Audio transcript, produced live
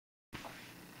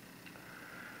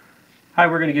Hi,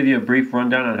 we're going to give you a brief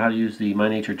rundown on how to use the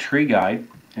MyNature Tree Guide.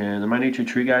 And the MyNature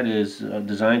Tree Guide is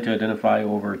designed to identify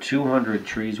over 200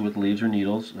 trees with leaves or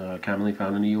needles commonly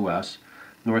found in the U.S.,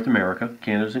 North America.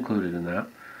 Canada's included in that.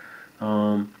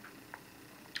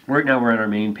 Right now we're on our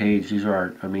main page. These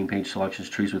are our main page selections: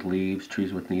 trees with leaves,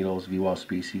 trees with needles, view all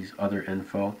species, other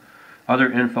info.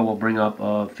 Other info will bring up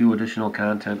a few additional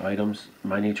content items: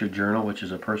 My Nature Journal, which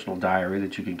is a personal diary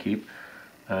that you can keep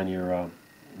on your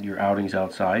outings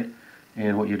outside,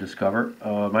 and what you discover.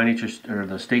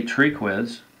 The state tree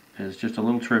quiz is just a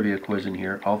little trivia quiz in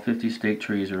here. All 50 state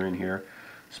trees are in here.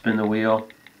 Spin the wheel,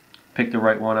 pick the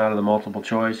right one out of the multiple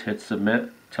choice, hit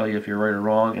submit, tell you if you're right or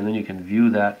wrong, and then you can view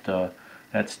that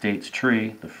state's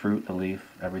tree, the fruit, the leaf,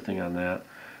 everything on that.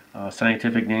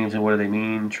 Scientific names and what do they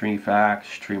mean, tree facts,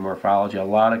 tree morphology, a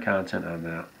lot of content on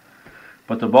that.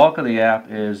 But the bulk of the app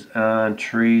is on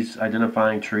trees,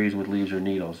 identifying trees with leaves or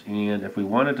needles. And if we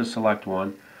wanted to select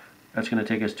one, that's going to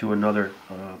take us to another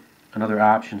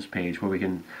options page where we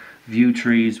can view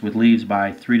trees with leaves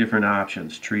by 3 different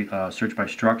options: search by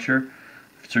structure,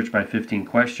 search by 15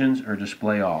 questions, or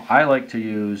display all. I like to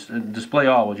use display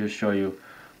all. Will just show you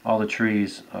all the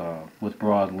trees with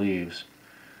broad leaves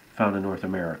found in North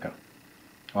America,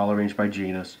 all arranged by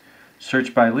genus.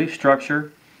 Search by leaf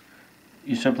structure.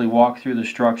 You simply walk through the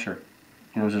structure.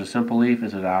 Is it a simple leaf?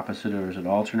 Is it opposite, or is it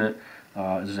alternate?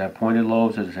 Does it have pointed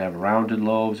lobes? Does it have rounded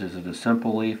lobes? Is it a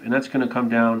simple leaf? And that's going to come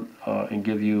down and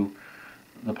give you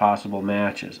the possible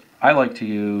matches. I like to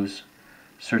use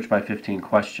search by 15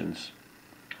 questions.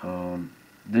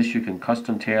 This you can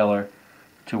custom tailor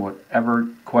to whatever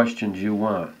questions you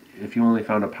want. If you only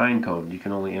found a pine cone, you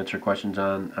can only answer questions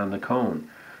on the cone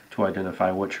to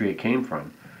identify what tree it came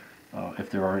from. If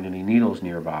there aren't any needles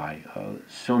nearby.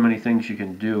 So many things you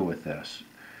can do with this.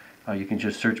 You can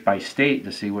just search by state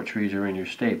to see what trees are in your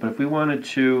state. But if we wanted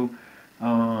to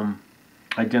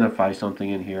identify something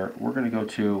in here, we're going to go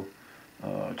to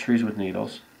trees with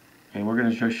needles, and we're going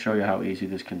to just show you how easy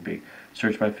this can be.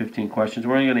 Search by 15 questions.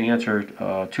 We're only going to answer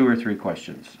 2 or 3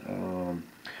 questions.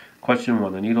 Question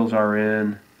 1, the needles are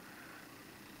in,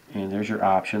 and there's your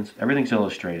options. Everything's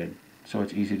illustrated, so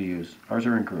it's easy to use. Ours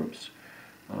are in groups.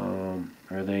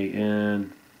 Are they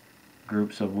in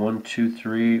groups of 1, 2,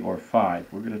 3, or 5?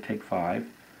 We're going to take 5.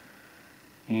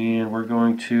 And we're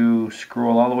going to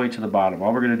scroll all the way to the bottom.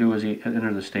 All we're going to do is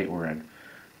enter the state we're in.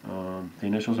 The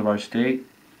initials of our state,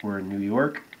 we're in New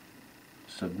York.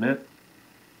 Submit.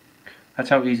 That's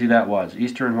how easy that was.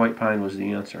 Eastern white pine was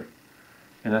the answer.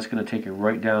 And that's going to take you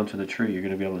right down to the tree. You're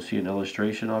going to be able to see an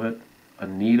illustration of it, a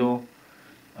needle,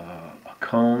 a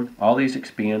cone. All these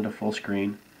expand to full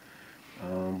screen.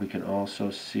 We can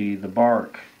also see the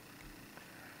bark.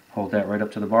 Hold that right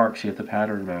up to the bark, see if the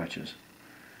pattern matches.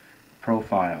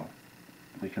 Profile.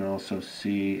 We can also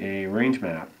see a range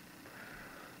map.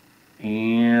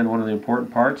 And one of the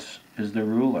important parts is the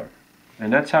ruler.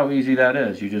 And that's how easy that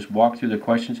is. You just walk through the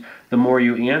questions. The more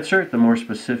you answer, the more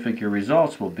specific your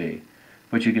results will be.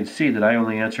 But you can see that I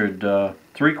only answered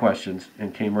 3 questions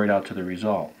and came right out to the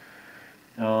result.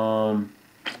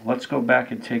 Let's go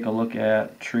back and take a look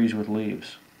at trees with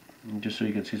leaves, just so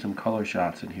you can see some color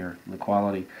shots in here, the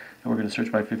quality. And we're going to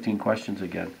search by 15 questions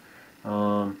again.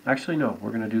 Actually, no, we're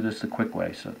going to do this the quick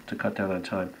way, so to cut down on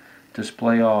time.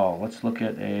 Display all. Let's look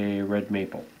at a red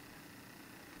maple.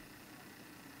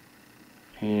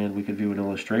 And we can view an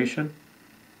illustration.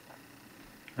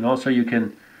 And also you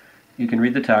can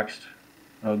read the text,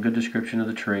 a good description of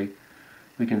the tree.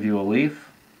 We can view a leaf.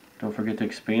 Don't forget to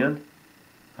expand.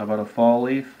 How about a fall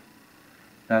leaf?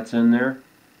 That's in there.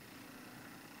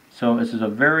 So this is a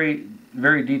very,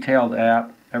 very detailed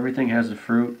app. Everything has the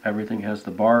fruit, everything has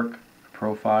the bark, the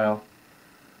profile,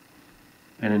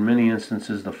 and in many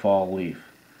instances the fall leaf.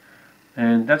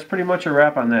 And that's pretty much a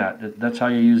wrap on that. That's how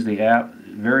you use the app.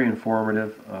 Very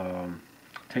informative.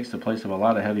 Takes the place of a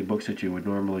lot of heavy books that you would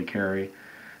normally carry.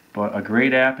 But a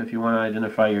great app if you want to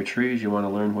identify your trees, you want to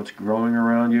learn what's growing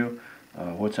around you,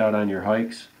 what's out on your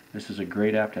hikes. This is a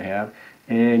great app to have.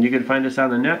 And you can find us on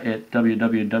the net at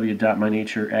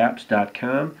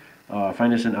www.mynatureapps.com.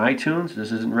 Find us in iTunes.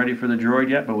 This isn't ready for the Droid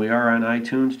yet, but we are on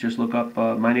iTunes. Just look up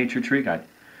My Nature Tree Guide.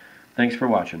 Thanks for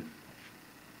watching.